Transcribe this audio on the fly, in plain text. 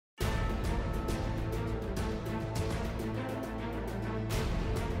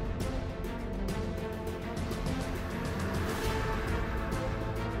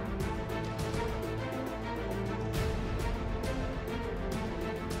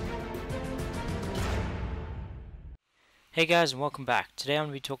Hey guys, and welcome back. Today I'm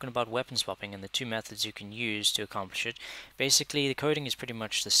going to be talking about weapon swapping and the two methods you can use to accomplish it. Basically, the coding is pretty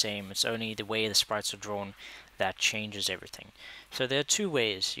much the same. It's only the way the sprites are drawn that changes everything. So there are two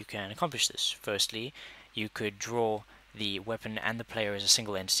ways you can accomplish this. Firstly, you could draw the weapon and the player as a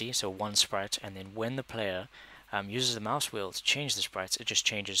single entity, so one sprite, and then when the player uses the mouse wheel to change the sprites, it just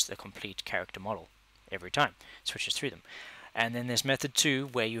changes the complete character model every time, switches through them. And then there's method 2,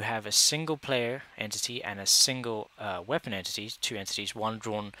 where you have a single player entity and a single weapon entity, two entities, one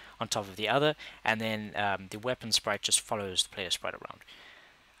drawn on top of the other, and then the weapon sprite just follows the player sprite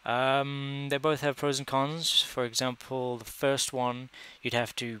around. They both have pros and cons. For example, the first one, you'd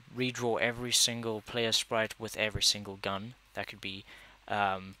have to redraw every single player sprite with every single gun. That could be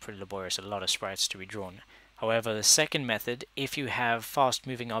pretty laborious, a lot of sprites to be drawn. However, the second method, if you have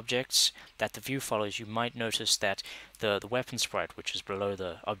fast-moving objects that the view follows, you might notice that the weapon sprite, which is below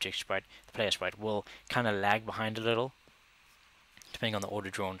the object sprite, the player sprite, will kind of lag behind a little, depending on the order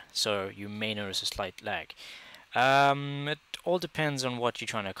drawn. So you may notice a slight lag. It all depends on what you're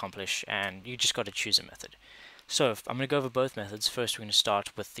trying to accomplish, and you just got to choose a method. So I'm going to go over both methods. First, we're going to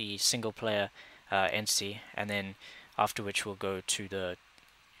start with the single-player entity, and then after which we'll go to the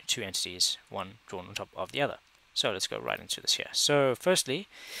two entities, one drawn on top of the other. So let's go right into this here. So firstly,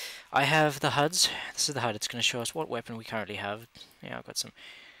 I have the HUDs. This is the HUD. It's going to show us what weapon we currently have. Yeah, I've got some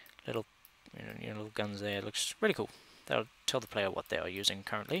little, little guns there. It looks really cool. That'll tell the player what they are using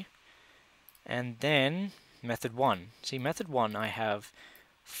currently. And then method 1. See, method 1, I have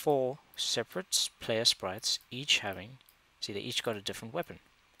 4 separate player sprites, each having, see, they each got a different weapon.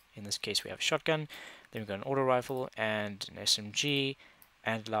 In this case, we have a shotgun, then we've got an auto rifle and an SMG,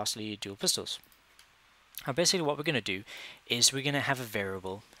 and lastly, dual pistols. Now basically what we're going to do is we're going to have a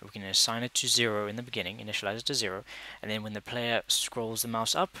variable. We're going to assign it to 0 in the beginning, initialize it to 0, and then when the player scrolls the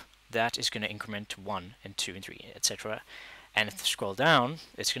mouse up, that is going to increment to 1 and 2 and 3, etc. And if you scroll down,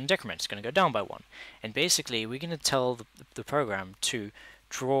 it's going to decrement. It's going to go down by 1. And basically we're going to tell the program to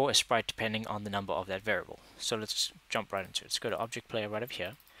draw a sprite depending on the number of that variable. So let's jump right into it. Let's go to object player right over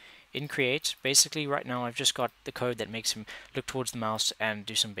here. In create, basically right now I've just got the code that makes him look towards the mouse and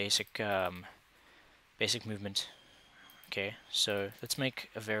do some basic movement. Okay, so let's make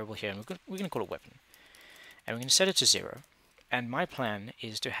a variable here, and we're going to call it weapon, and we're going to set it to 0. And my plan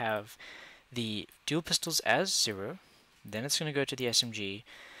is to have the dual pistols as 0, then it's going to go to the SMG,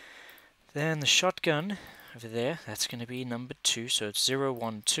 then the shotgun over there, that's going to be number 2, so it's 0,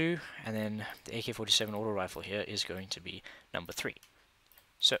 1, 2, and then the AK-47 auto rifle here is going to be number 3.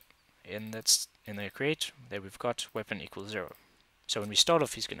 So in the create, there we've got weapon equals 0. So when we start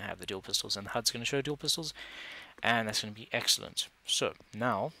off, he's going to have the dual pistols, and the HUD's going to show dual pistols, and that's going to be excellent. So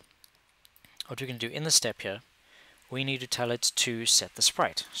now, what we're going to do in the step here, we need to tell it to set the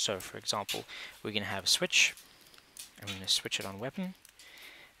sprite. So for example, we're going to have a switch, and we're going to switch it on weapon,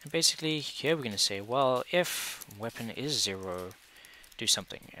 and basically here we're going to say, well, if weapon is 0, do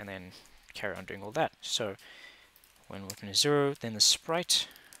something, and then carry on doing all that. So when weapon is 0, then the sprite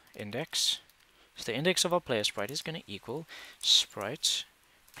index, so the index of our player sprite is going to equal sprite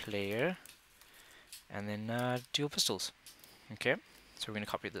player and then dual pistols. Okay, so we're going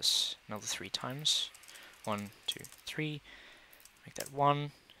to copy this another 3 times. 1, 2, 3, make that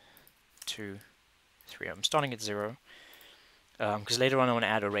 1, 2, 3. I'm starting at 0 because later on I want to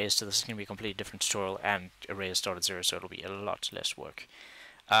add arrays to this. It's going to be a completely different tutorial, and arrays start at 0, so it'll be a lot less work.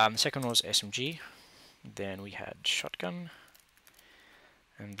 The second one was SMG, then we had shotgun,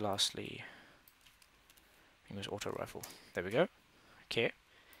 and lastly, I think it was auto rifle. There we go. Okay.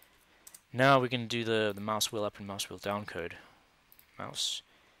 Now we're going to do the mouse wheel up and mouse wheel down code. Mouse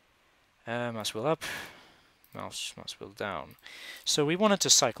wheel up, mouse wheel down. So we want it to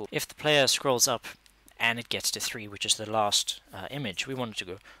cycle. If the player scrolls up and it gets to 3, which is the last image, we want it to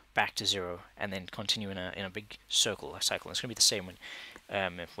go back to 0 and then continue in a big cycle. It's going to be the same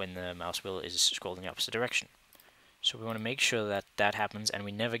when the mouse wheel is scrolling in the opposite direction. So we want to make sure that that happens, and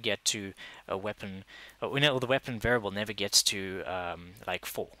we never get to a weapon. The weapon variable never gets to like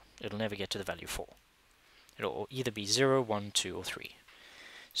 4. It'll never get to the value 4. It'll either be 0, 1, 2, or 3.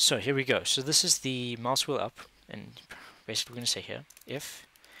 So here we go. So this is the mouse wheel up, and basically we're going to say here, if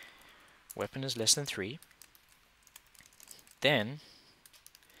weapon is less than 3, then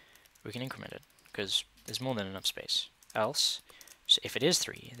we can increment it because there's more than enough space. Else, so if it is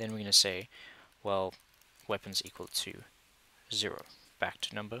 3, then we're going to say, well, weapons equal to 0, back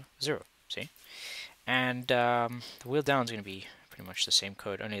to number 0, see? And the wheel down is going to be pretty much the same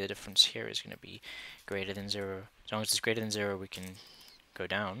code, only the difference here is going to be greater than 0. As long as it's greater than 0, we can go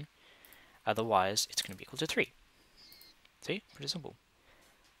down. Otherwise, it's going to be equal to 3. See? Pretty simple.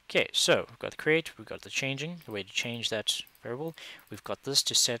 Okay, so we've got the create, we've got the changing, the way to change that variable. We've got this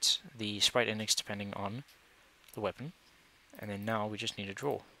to set the sprite index depending on the weapon. And then now we just need a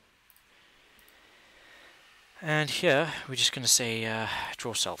draw. And here we're just going to say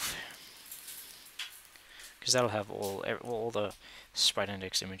draw self, because that'll have all the sprite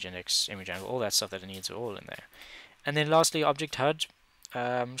index, image angle, all that stuff that it needs are all in there. And then lastly, object HUD.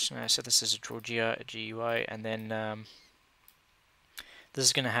 I'm just going to set this as a draw GUI, and then this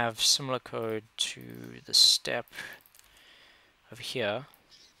is going to have similar code to the step over here.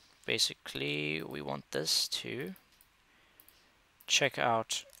 Basically, we want this to check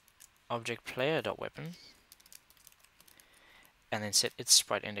out object player.weapon, and then set its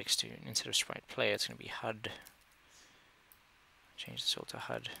sprite index to, instead of sprite player, it's going to be HUD. Change this all to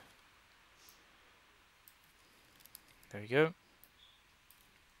HUD. There we go.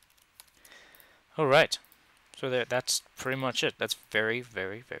 Alright, so that's pretty much it. That's very,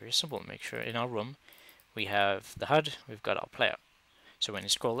 very, very simple. Make sure in our room we have the HUD, we've got our player. So when you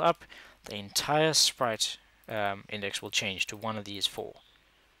scroll up, the entire sprite index will change to one of these four.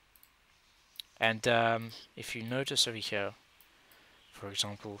 And if you notice over here, for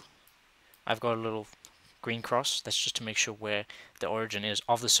example, I've got a little green cross. That's just to make sure where the origin is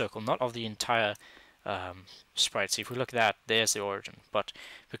of the circle, not of the entire sprite. So if we look at that, there's the origin. But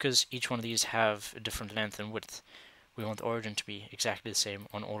because each one of these have a different length and width, we want the origin to be exactly the same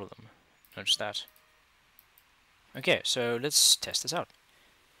on all of them. Notice that. Okay, so let's test this out.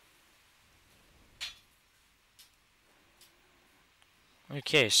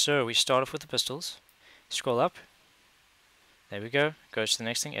 Okay, so we start off with the pistols. Scroll up. There we go. Goes to the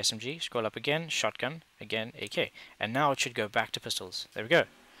next thing, SMG. Scroll up again, shotgun, again, AK. And now it should go back to pistols. There we go.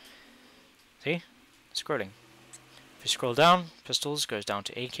 See? Scrolling. If you scroll down, pistols goes down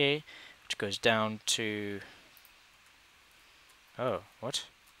to AK, which goes down to... Oh, what?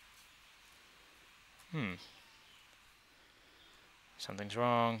 Something's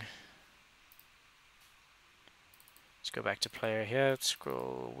wrong. Let's go back to player here.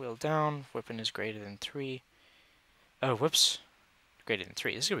 Scroll wheel down. Weapon is greater than 3. Oh, whoops. Greater than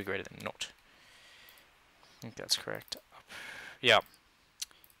 3. This is going to be greater than 0. I think that's correct. Yeah.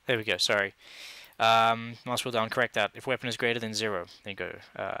 There we go. Sorry. Mouse wheel down. Correct that. If weapon is greater than 0, then go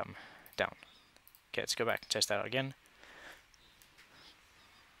down. Okay, let's go back and test that out again.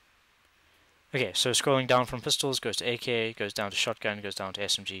 Okay, so scrolling down from pistols goes to AK, goes down to shotgun, goes down to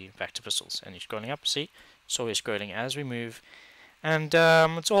SMG, back to pistols. And you're scrolling up, see? It's always scrolling as we move. And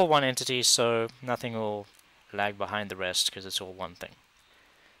it's all one entity, so nothing will lag behind the rest because it's all one thing.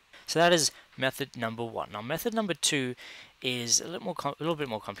 So that is method number 1. Now method number 2 is a little bit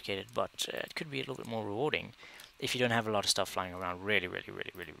more complicated, but it could be a little bit more rewarding if you don't have a lot of stuff flying around really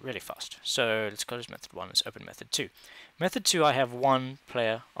fast. So let's close method 1, let's open method 2. Method 2, I have one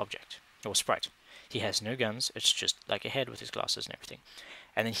player object, or sprite. He has no guns, it's just like a head with his glasses and everything.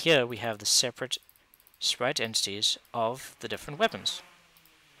 And then here we have the separate sprite entities of the different weapons.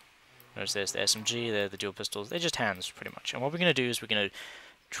 Notice there's the SMG, there are the dual pistols, they're just hands pretty much. And what we're going to do is we're going to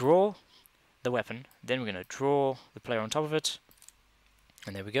draw the weapon, then we're going to draw the player on top of it,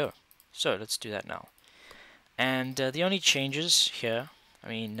 and there we go. So let's do that now. And the only changes here, I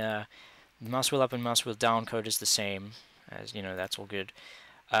mean, the mouse wheel up and mouse wheel down code is the same, as you know, that's all good.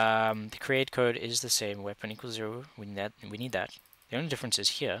 The create code is the same, weapon equals 0, we need that. The only difference is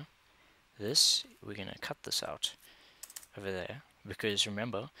here, this, we're going to cut this out over there, because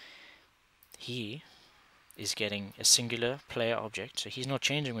remember, he is getting a singular player object, so he's not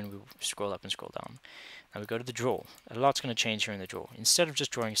changing when we scroll up and scroll down. Now we go to the draw. A lot's going to change here in the draw. Instead of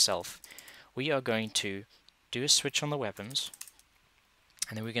just drawing self, we are going to do a switch on the weapons,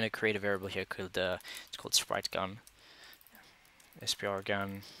 and then we're going to create a variable here called it's called sprite gun, SPR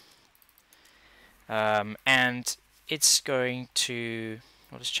gun, and it's going to,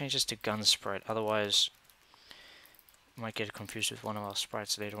 well, let's change this to gun sprite, otherwise we might get confused with one of our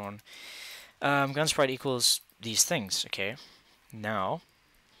sprites later on. Gun sprite equals these things. Okay, now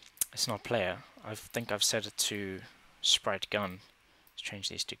it's not player. I think I've set it to sprite gun. Let's change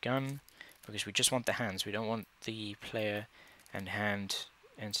these to gun, because we just want the hands. We don't want the player and hand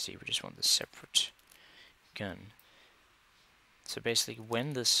entity. We just want the separate gun. So basically,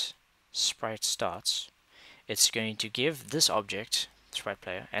 when this sprite starts, it's going to give this object, sprite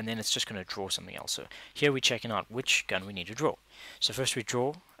player, and then it's just going to draw something else. So here we're checking out which gun we need to draw. So first we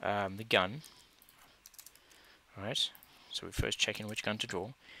draw the gun. Alright, so we're first checking which gun to draw.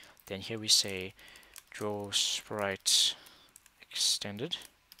 Then here we say draw sprite extended,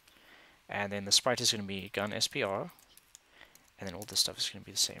 and then the sprite is going to be gun SPR, and then all this stuff is going to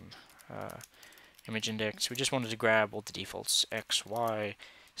be the same. Image index, we just wanted to grab all the defaults, X, Y,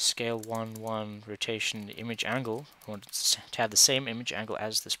 scale 1 1 rotation image angle. I want it to have the same image angle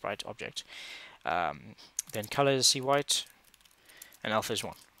as the sprite object. Then color is see white, and alpha is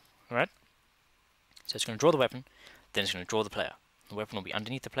 1. Alright? So it's going to draw the weapon, then it's going to draw the player. The weapon will be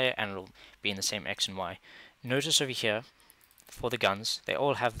underneath the player and it'll be in the same X and Y. Notice over here, for the guns, they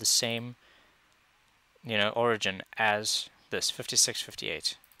all have the same, origin as this, 56,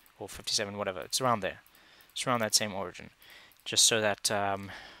 58, or 57, whatever. It's around there. It's around that same origin. Just so that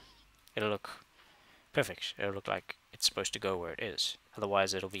it'll look perfect. It'll look like it's supposed to go where it is.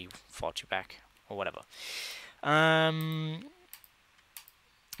 Otherwise, it'll be far too back, or whatever.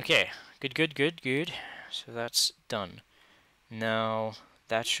 Okay, good. So that's done. Now,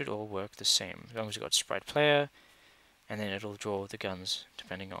 that should all work the same. As long as you've got sprite player, and then it'll draw the guns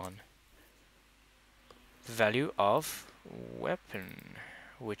depending on the value of weapon,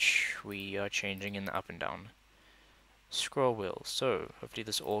 which we are changing in the up and down scroll wheel. So hopefully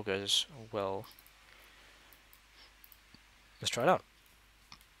this all goes well. Let's try it out.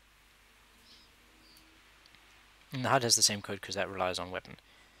 And the HUD has the same code because that relies on weapon.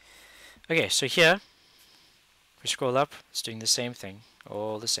 Okay, so here if we scroll up, it's doing the same thing,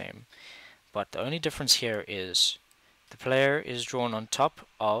 all the same, but the only difference here is the player is drawn on top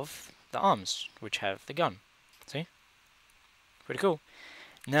of the arms, which have the gun. See? Pretty cool.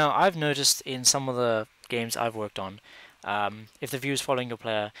 Now, I've noticed in some of the games I've worked on, if the view is following your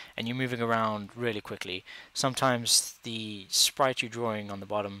player and you're moving around really quickly, sometimes the sprite you're drawing on the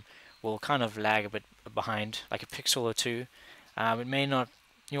bottom will kind of lag a bit behind, like a pixel or two. It may not,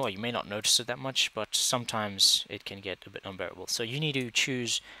 you may not notice it that much, but sometimes it can get a bit unbearable. So you need to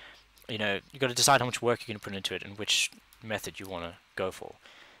choose, you've got to decide how much work you're going to put into it and which method you want to go for.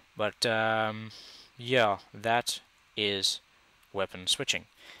 But yeah, that is weapon switching.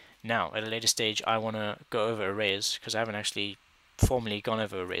 Now, at a later stage, I want to go over arrays, because I haven't actually formally gone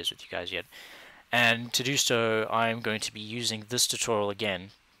over arrays with you guys yet. And to do so, I'm going to be using this tutorial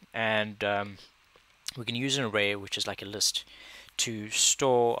again. And we can use an array, which is like a list, to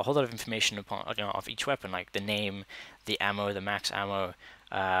store a whole lot of information upon, of each weapon, like the name, the ammo, the max ammo,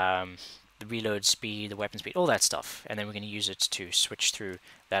 the reload speed, the weapon speed, all that stuff. And then we're going to use it to switch through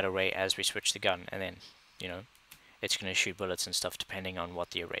that array as we switch the gun. And then, it's going to shoot bullets and stuff depending on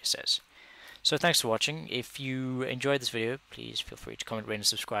what the array says. So thanks for watching. If you enjoyed this video, please feel free to comment, rate, and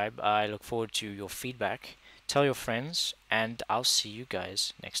subscribe. I look forward to your feedback. Tell your friends, and I'll see you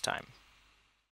guys next time.